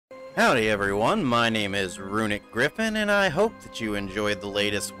Howdy everyone, my name is Runic Griffin, and I hope that you enjoyed the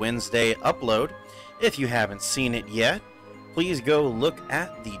latest Wednesday upload. If you haven't seen it yet, please go look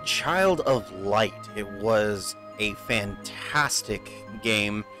at the Child of Light. It was a fantastic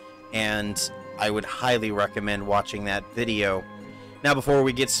game, and I would highly recommend watching that video. Now before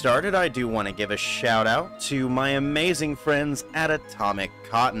we get started, I do want to give a shout out to my amazing friends at Atomic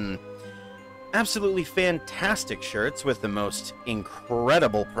Cotton. Absolutely fantastic shirts with the most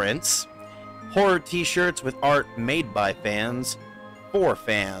incredible prints. Horror t-shirts with art made by fans, for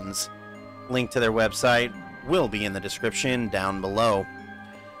fans. Link to their website will be in the description down below.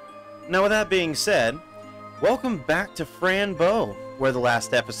 Now with that being said, welcome back to Fran Bow, where the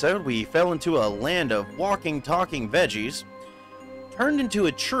last episode we fell into a land of walking, talking veggies, turned into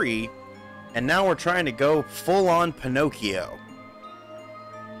a tree, and now we're trying to go full-on Pinocchio.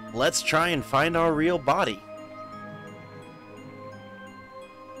 Let's try and find our real body.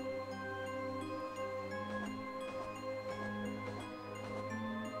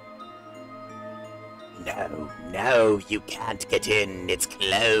 No, you can't get in. It's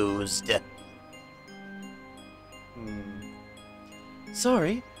closed.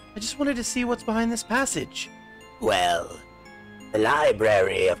 Sorry, I just wanted to see what's behind this passage. Well, the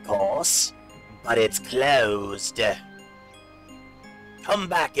library, of course, but it's closed. Come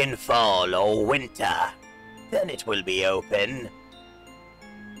back in fall or winter, then it will be open.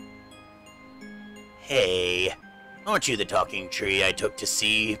 Hey, aren't you the talking tree I took to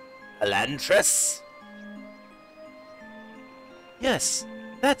see Elantris? Yes,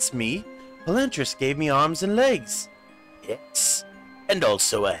 that's me. Elantris gave me arms and legs. Yes, and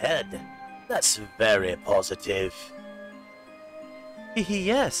also a head. That's very positive.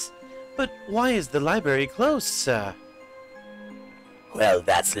 Yes, but why is the library closed, sir? Well,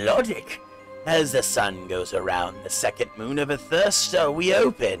 that's logic. As the sun goes around the second moon of Athirsta, we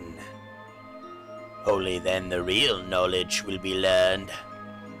open. Only then the real knowledge will be learned.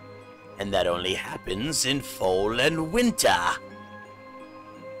 And that only happens in fall and winter.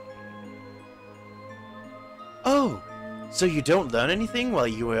 Oh, so you don't learn anything while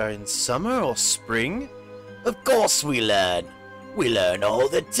you are in summer or spring? Of course we learn. We learn all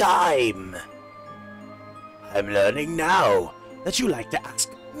the time. I'm learning now that you like to ask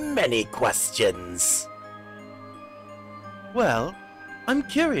many questions. Well, I'm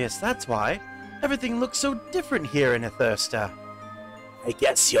curious, that's why. Everything looks so different here in Athirsta. I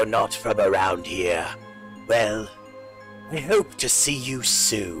guess you're not from around here. Well, I hope to see you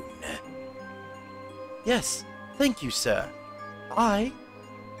soon. Yes, thank you, sir. Bye.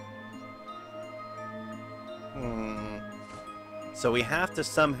 So we have to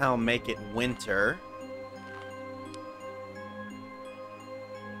somehow make it winter.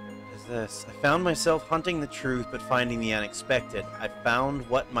 This. I found myself hunting the truth but finding the unexpected. I found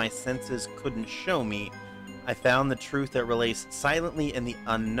what my senses couldn't show me. I found the truth that relays silently in the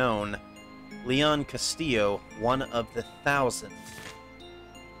unknown. Leon Castillo, one of the 1,000.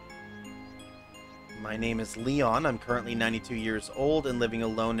 My name is Leon. I'm currently 92 years old and living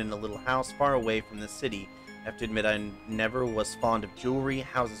alone in a little house far away from the city. I have to admit I never was fond of jewelry,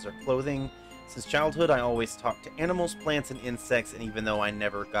 houses, or clothing. Since childhood, I always talked to animals, plants, and insects, and even though I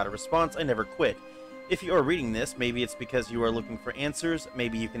never got a response, I never quit. If you are reading this, maybe it's because you are looking for answers,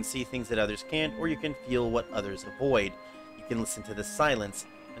 maybe you can see things that others can't, or you can feel what others avoid. You can listen to the silence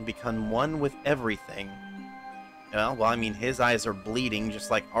and become one with everything. Well, I mean, his eyes are bleeding just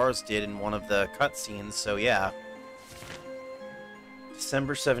like ours did in one of the cutscenes, so yeah.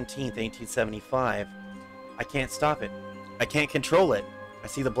 December 17th, 1875. I can't stop it. I can't control it. I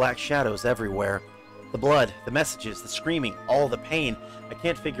see the black shadows everywhere. The blood, the messages, the screaming, all the pain. I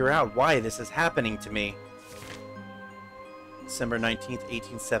can't figure out why this is happening to me. December 19th,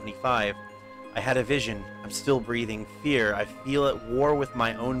 1875. I had a vision. I'm still breathing fear. I feel at war with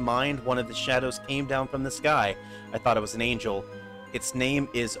my own mind. One of the shadows came down from the sky. I thought it was an angel. Its name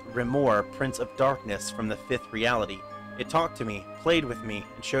is Remor, Prince of Darkness from the Fifth Reality. It talked to me, played with me,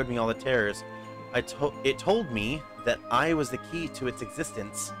 and showed me all the terrors. It told me that I was the key to its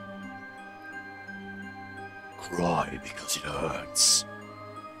existence. Cry because it hurts.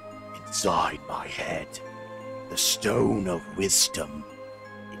 Inside my head. The stone of wisdom.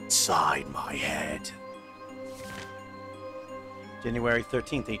 Inside my head. January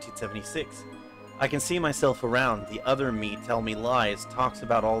 13th, 1876. I can see myself around. The other me tell me lies, talks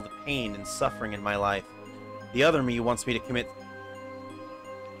about all the pain and suffering in my life. The other me wants me to commit...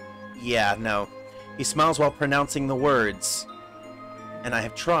 Yeah, no. He smiles while pronouncing the words. And I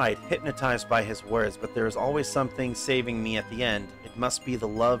have tried, hypnotized by his words, but there is always something saving me at the end. It must be the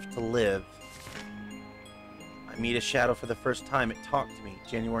love to live. I meet a shadow for the first time. It talked to me.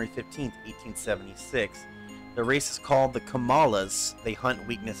 January 15th, 1876. The race is called the Kamalas. They hunt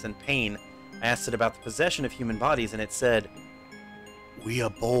weakness and pain. I asked it about the possession of human bodies, and it said, We are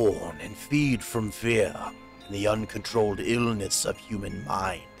born and feed from fear and the uncontrolled illness of human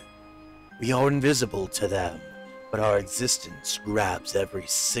mind. We are invisible to them, but our existence grabs every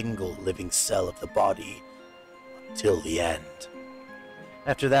single living cell of the body until the end.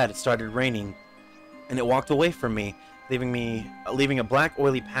 After that, it started raining, and it walked away from me, leaving a black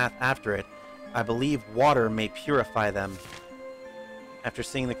oily path after it. I believe water may purify them. After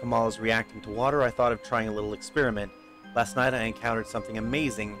seeing the Kamalas reacting to water, I thought of trying a little experiment. Last night I encountered something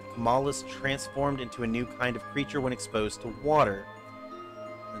amazing. The Kamalas transformed into a new kind of creature when exposed to water.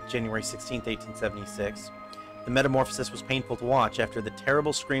 January 16th, 1876. The metamorphosis was painful to watch. After the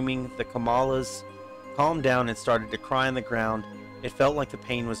terrible screaming, the Kamalas calmed down and started to cry on the ground. It felt like the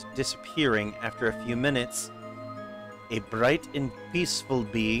pain was disappearing. After a few minutes, a bright and peaceful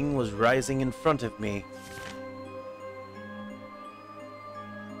being was rising in front of me.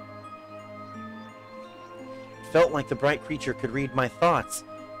 It felt like the bright creature could read my thoughts.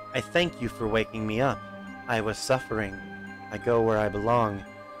 I thank you for waking me up. I was suffering. I go where I belong.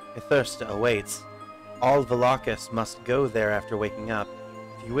 My thirst awaits. All Valakas must go there after waking up.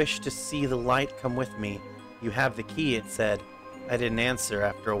 If you wish to see the light, come with me. You have the key, it said. I didn't answer.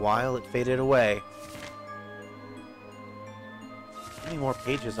 After a while, it faded away. How many more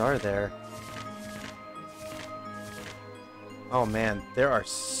pages are there? Oh man, there are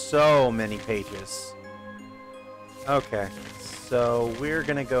so many pages. Okay, so we're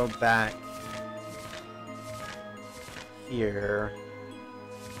gonna go back here.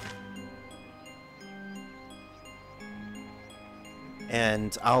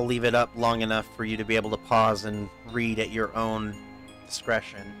 And I'll leave it up long enough for you to be able to pause and read at your own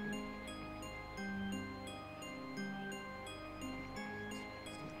discretion.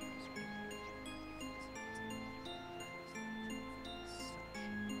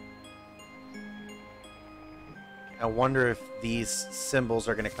 I wonder if these symbols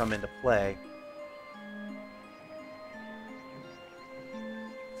are going to come into play.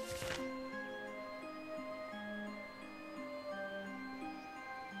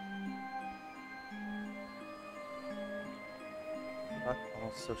 Not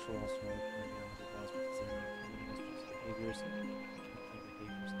all social behaviors,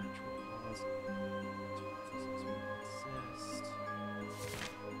 natural laws. Exist.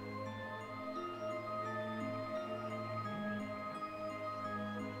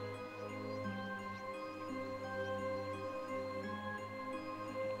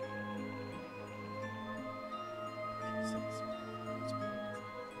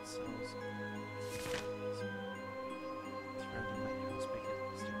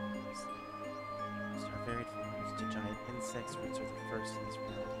 Insects, roots are the first in this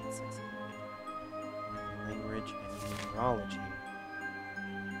reality. Insects language and numerology.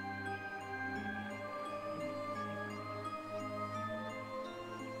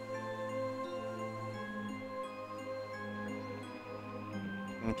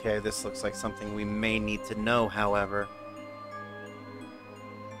 Okay, this looks like something we may need to know, however.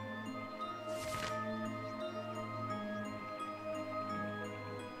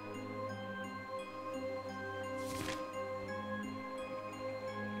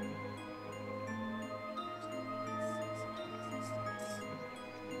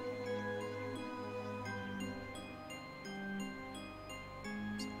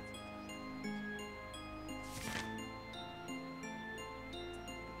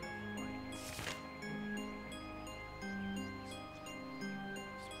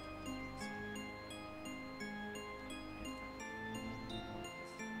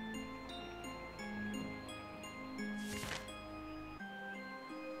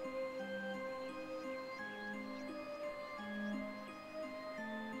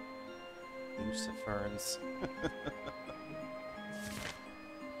 Luciferns.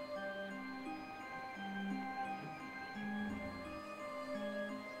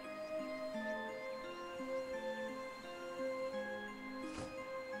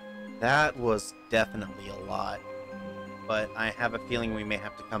 That was definitely a lot, but I have a feeling we may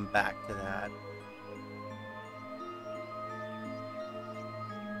have to come back to that.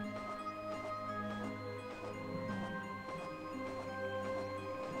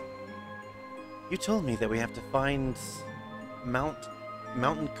 You told me that we have to find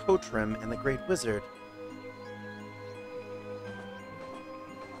Mountain Kotrim and the Great Wizard.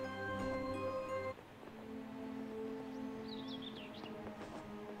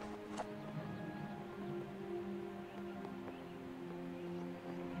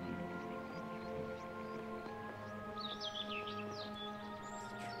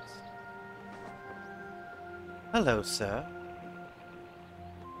 Hello, sir.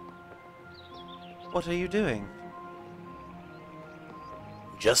 What are you doing?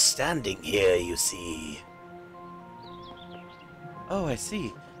 Just standing here, you see. Oh, I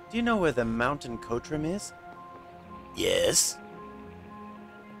see. Do you know where the mountain Cotram is? Yes?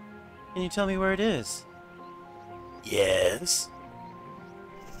 Can you tell me where it is? Yes?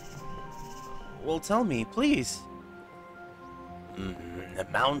 Well, tell me, please. The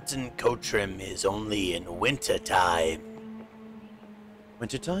mountain Cotram is only in winter time.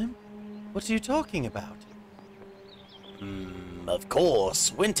 Wintertime? What are you talking about? Of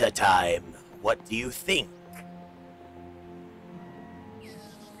course, winter time. What do you think?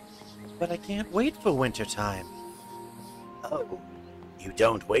 But I can't wait for wintertime. Oh, you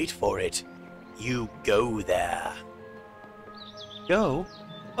don't wait for it. You go there. Go?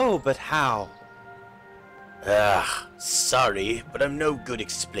 Oh, but how? Sorry, but I'm no good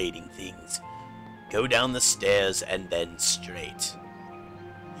explaining things. Go down the stairs and then straight.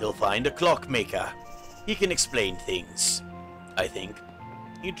 You'll find a clockmaker. He can explain things, I think.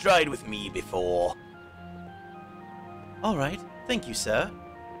 He tried with me before. All right. Thank you, sir.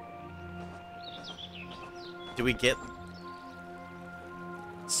 Do we get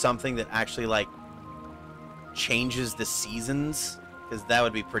something that actually, like, changes the seasons? Because that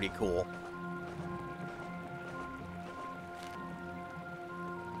would be pretty cool.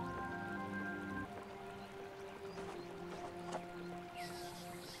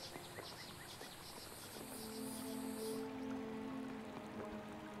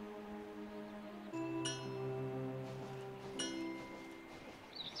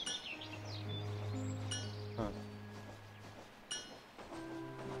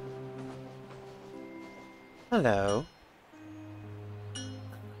 Hello.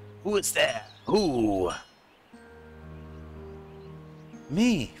 Who is there? Who?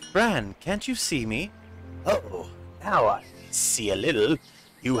 Me, Fran. Can't you see me? Oh, now I see a little.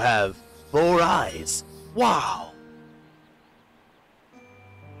 You have 4 eyes. Wow.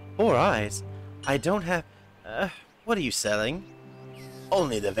 4 eyes? I don't have... what are you selling?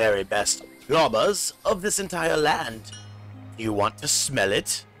 Only the very best robbers of this entire land. You want to smell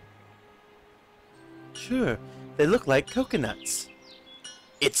it? Sure. They look like coconuts.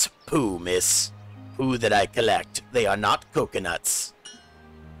 It's poo, miss. Poo that I collect. They are not coconuts.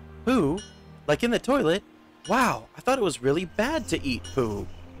 Poo? Like in the toilet? Wow, I thought it was really bad to eat poo.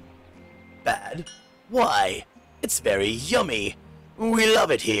 Bad? Why? It's very yummy. We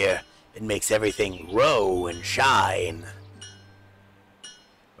love it here. It makes everything grow and shine.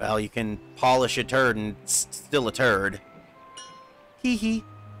 Well, you can polish a turd and it's still a turd. Hee hee.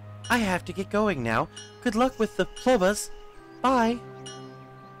 I have to get going now. Good luck with the plumbers. Bye.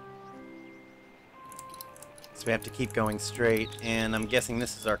 So we have to keep going straight, and I'm guessing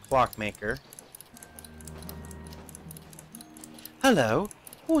this is our clockmaker. Hello.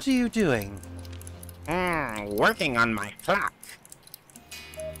 What are you doing? Working on my clock.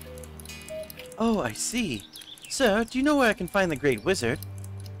 Oh, I see. Sir, do you know where I can find the Great Wizard?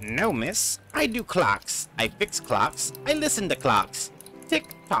 No, miss. I do clocks. I fix clocks. I listen to clocks.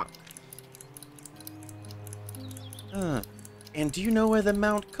 Tick-tock. And do you know where the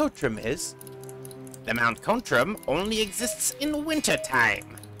Mount Cotram is? The Mount Contrum only exists in winter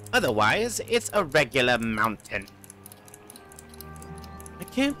time. Otherwise, it's a regular mountain. I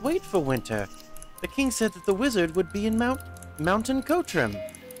can't wait for winter. The king said that the wizard would be in Mountain Cotram.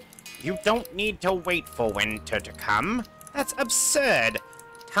 You don't need to wait for winter to come. That's absurd.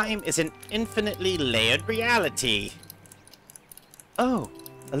 Time is an infinitely layered reality. Oh,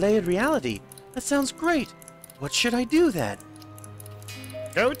 a layered reality. That sounds great. What should I do then?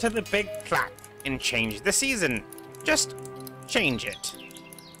 Go to the big clock and change the season. Just change it.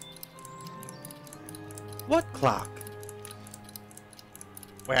 What clock?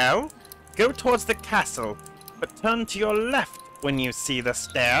 Well, go towards the castle, but turn to your left when you see the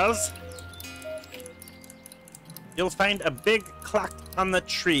stairs. You'll find a big clock on the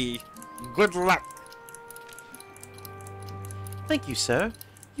tree. Good luck. Thank you, sir.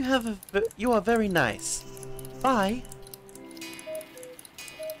 You are very nice. Bye.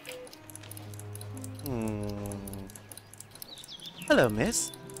 Hello,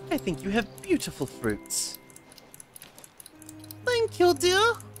 miss. I think you have beautiful fruits. Thank you,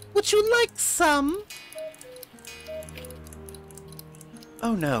 dear. Would you like some?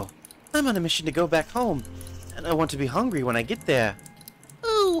 Oh no. I'm on a mission to go back home, and I want to be hungry when I get there.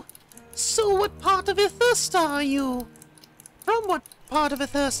 Oh, so what part of Ithursta are you? From what part of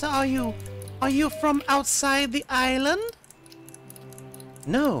Ithursta are you? Are you from outside the island?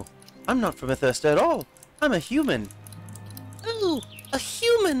 No, I'm not from Ithursta at all. I'm a human. Oh, a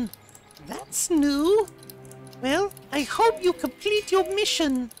human. That's new. Well, I hope you complete your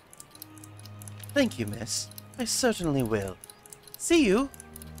mission. Thank you, miss. I certainly will. See you.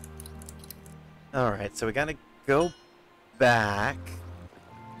 Alright, so we gotta go back.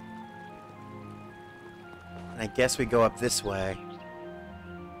 And I guess we go up this way.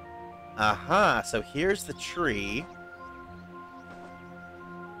 Aha, so here's the tree.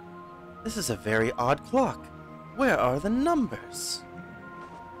 This is a very odd clock. Where are the numbers?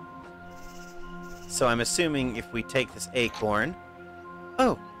 So I'm assuming if we take this acorn...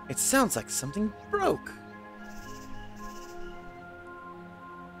 Oh, it sounds like something broke.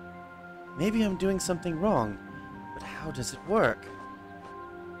 Maybe I'm doing something wrong, but how does it work?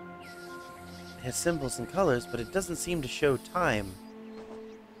 It has symbols and colors, but it doesn't seem to show time.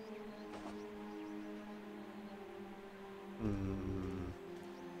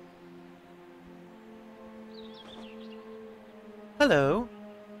 Hello.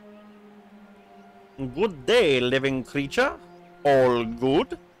 Good day, living creature. All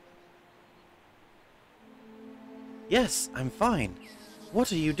good? Yes, I'm fine.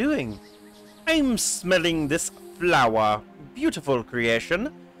 What are you doing? I'm smelling this flower. Beautiful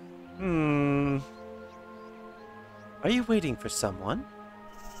creation. Are you waiting for someone?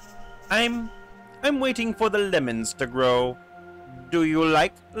 I'm waiting for the lemons to grow. Do you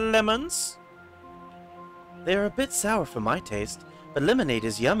like lemons? They're a bit sour for my taste, but lemonade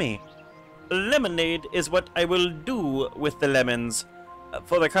is yummy. Lemonade is what I will do with the lemons.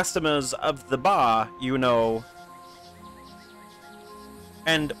 For the customers of the bar, you know.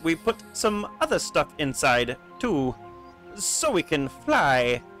 And we put some other stuff inside, too. So we can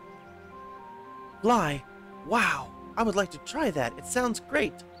fly. Fly? Wow, I would like to try that. It sounds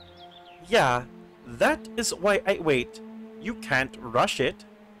great. Yeah, that is why I wait. You can't rush it.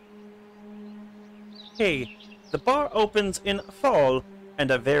 Hey, the bar opens in fall, and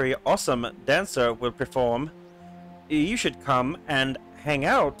a very awesome dancer will perform. You should come and hang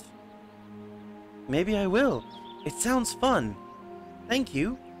out. Maybe I will. It sounds fun. Thank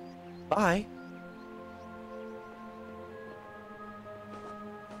you. Bye.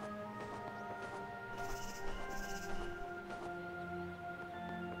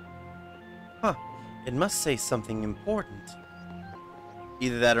 Huh. It must say something important.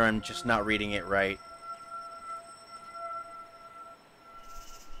 Either that or I'm just not reading it right.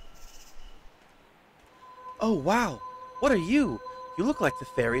 Oh, wow! What are you? You look like the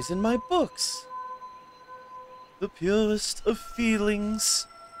fairies in my books. The purest of feelings,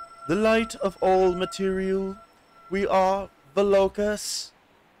 the light of all material. We are Velocus.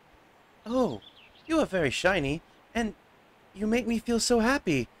 Oh, you are very shiny, and you make me feel so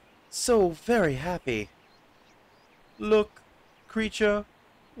happy. So very happy. Look, creature,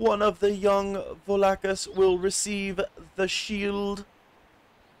 one of the young Volacus will receive the shield.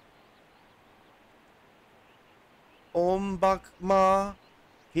 Ombakma,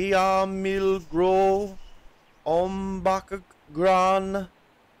 Hia Milgro, Ombakgran.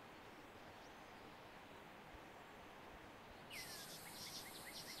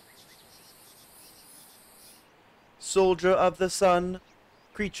 Soldier of the sun,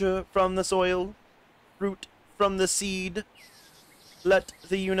 creature from the soil, fruit from the seed. Let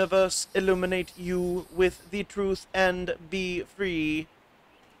the universe illuminate you with the truth and be free.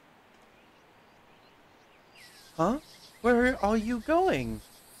 Huh? Where are you going?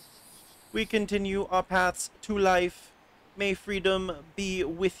 We continue our paths to life. May freedom be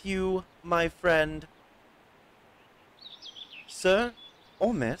with you, my friend. Sir?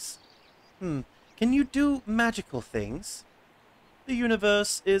 Or miss? Can you do magical things? The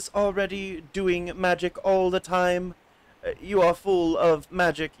universe is already doing magic all the time. You are full of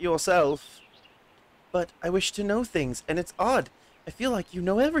magic yourself. But I wish to know things, and it's odd. I feel like you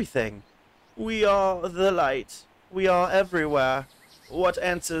know everything. We are the light. We are everywhere. What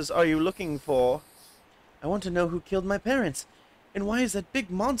answers are you looking for? I want to know who killed my parents, and why is that big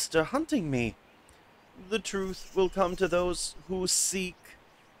monster hunting me? The truth will come to those who seek.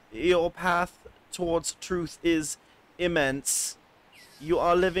 Your path towards truth is immense. You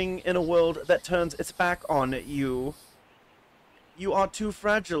are living in a world that turns its back on you. You are too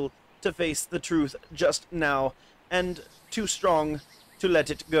fragile to face the truth just now, and too strong to let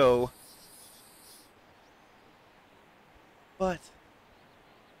it go. But,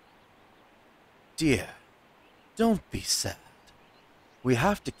 dear, don't be sad. We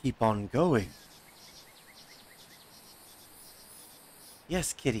have to keep on going.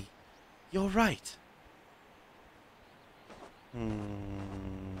 Yes, Kitty, you're right.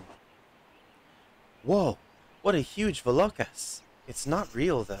 Whoa, what a huge Velocus. It's not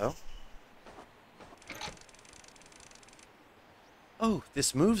real, though. Oh,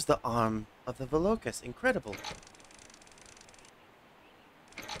 this moves the arm of the Velocus. Incredible.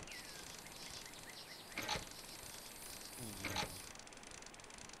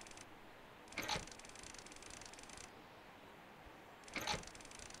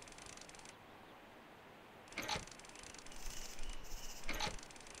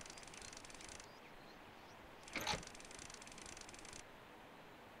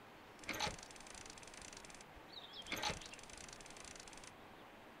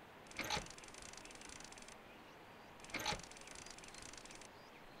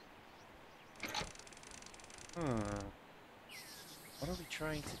 What are we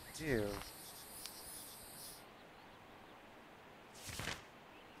trying to do?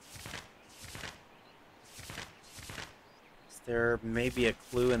 Is there maybe a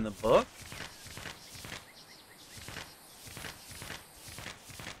clue in the book?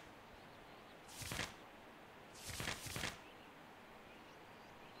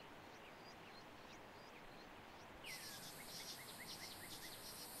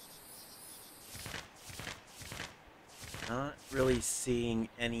 Not really seeing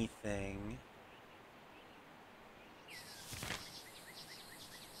anything.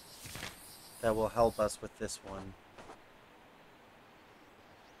 That will help us with this one.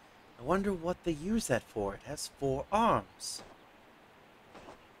 I wonder what they use that for. It has 4 arms.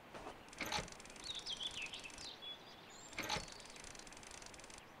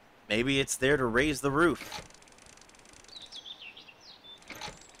 Maybe it's there to raise the roof.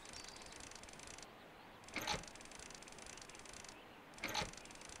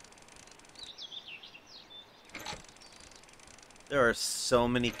 There are so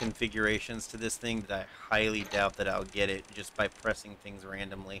many configurations to this thing that I highly doubt that I'll get it just by pressing things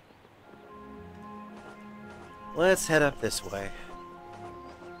randomly. Let's head up this way.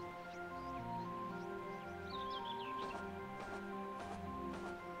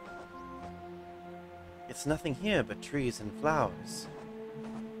 It's nothing here but trees and flowers.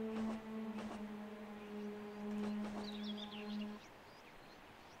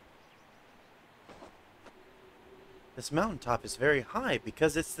 This mountaintop is very high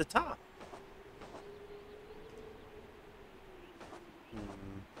because it's the top.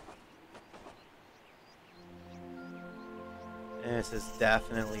 This is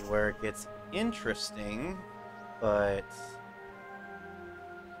definitely where it gets interesting, but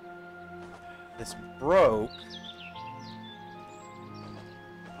this broke.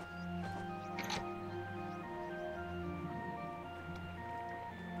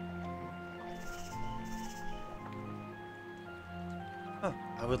 Huh,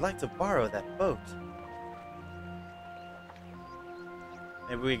 I would like to borrow that boat.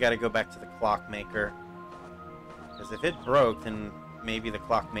 Maybe we gotta go back to the clockmaker. Because if it broke, then maybe the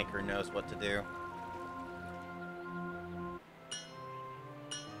clockmaker knows what to do.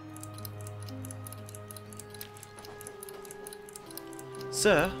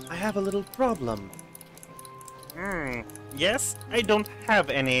 Sir, I have a little problem. Yes, I don't have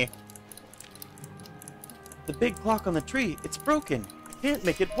any. The big clock on the tree, it's broken. I can't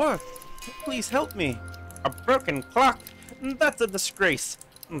make it work. Please help me. A broken clock? That's a disgrace.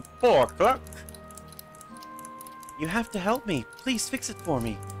 Poor clock. You have to help me. Please fix it for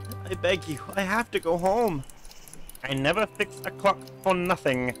me. I beg you, I have to go home. I never fix a clock for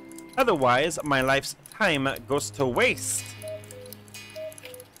nothing. Otherwise, my life's time goes to waste.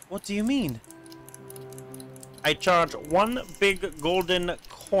 What do you mean? I charge 1 big golden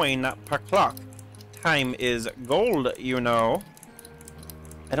coin per clock. Time is gold, you know.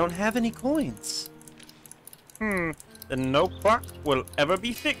 I don't have any coins. Then no clock will ever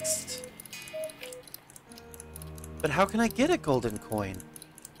be fixed. But how can I get a golden coin?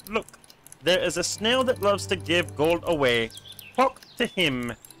 Look, there is a snail that loves to give gold away. Talk to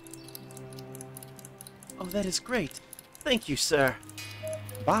him. Oh, that is great. Thank you, sir.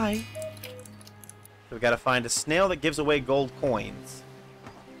 Bye. So we gotta find a snail that gives away gold coins.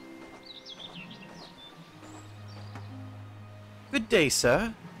 Good day,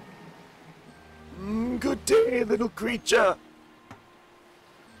 sir. Good day, little creature.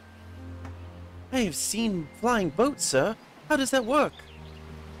 I have seen flying boats, sir. How does that work?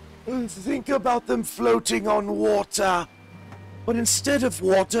 Think about them floating on water. But instead of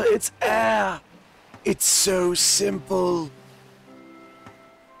water, it's air. It's so simple.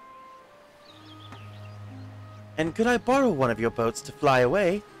 And could I borrow one of your boats to fly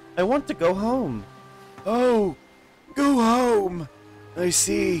away? I want to go home. Oh, go home. I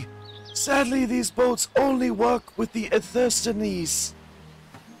see. Sadly, these boats only work with the Athersthenes.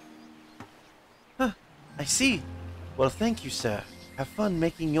 Huh, I see. Well, thank you, sir. Have fun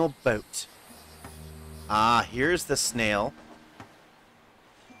making your boat. Ah, here's the snail.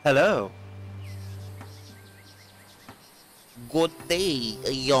 Hello. Good day,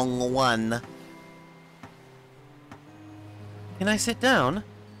 young one. Can I sit down?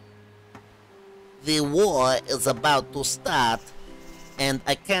 The war is about to start, and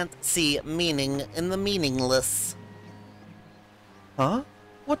I can't see meaning in the meaningless. Huh?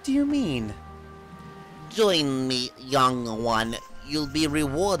 What do you mean? Join me, young one. You'll be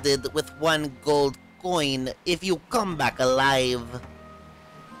rewarded with 1 gold coin if you come back alive.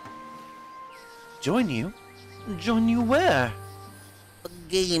 Join you? Join you where? The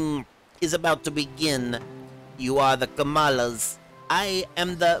game is about to begin. You are the Kamalas. I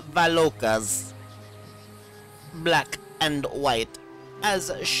am the Valokas. Black and white,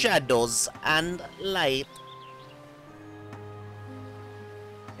 as shadows and light.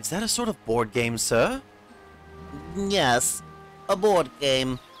 Is that a sort of board game, sir? Yes, a board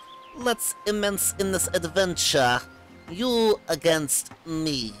game. Let's immense in this adventure. You against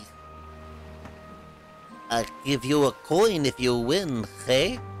me. I'll give you a coin if you win,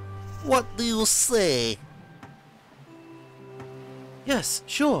 hey? What do you say? Yes,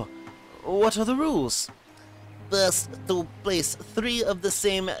 sure. What are the rules? First to place 3 of the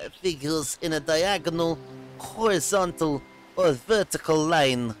same figures in a diagonal, horizontal, or vertical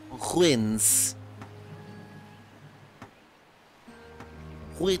line wins.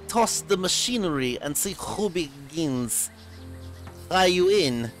 We toss the machinery and see who begins. Are you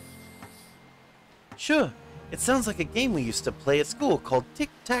in? Sure. It sounds like a game we used to play at school called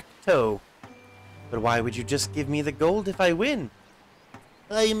tic-tac-toe. But why would you just give me the gold if I win?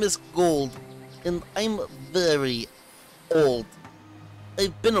 I'm as gold, and I'm very old.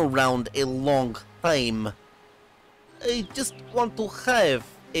 I've been around a long time. I just want to have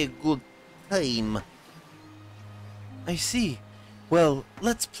a good time. I see. Well,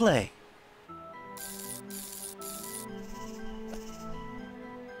 let's play.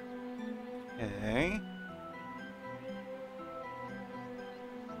 Okay.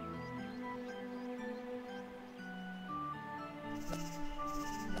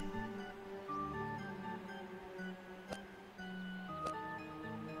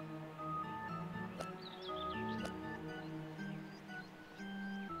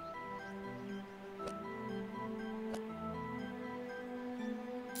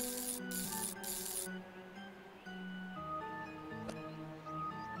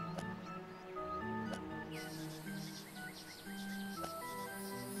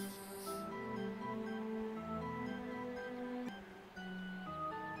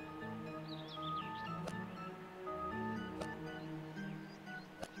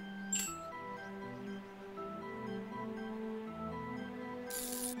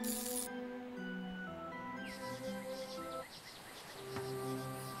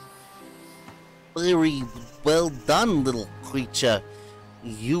 Very well done, little creature.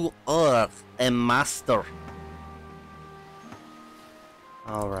 You are a master.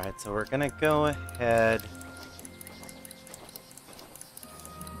 Alright, so we're gonna go ahead.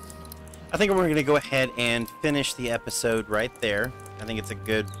 I think we're gonna go ahead and finish the episode right there. I think it's a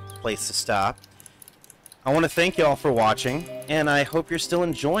good place to stop. I want to thank y'all for watching, and I hope you're still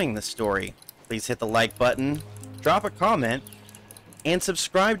enjoying the story. Please hit the like button, drop a comment, and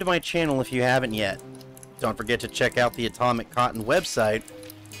subscribe to my channel if you haven't yet. Don't forget to check out the Atomic Cotton website,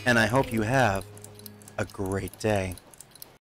 and I hope you have a great day.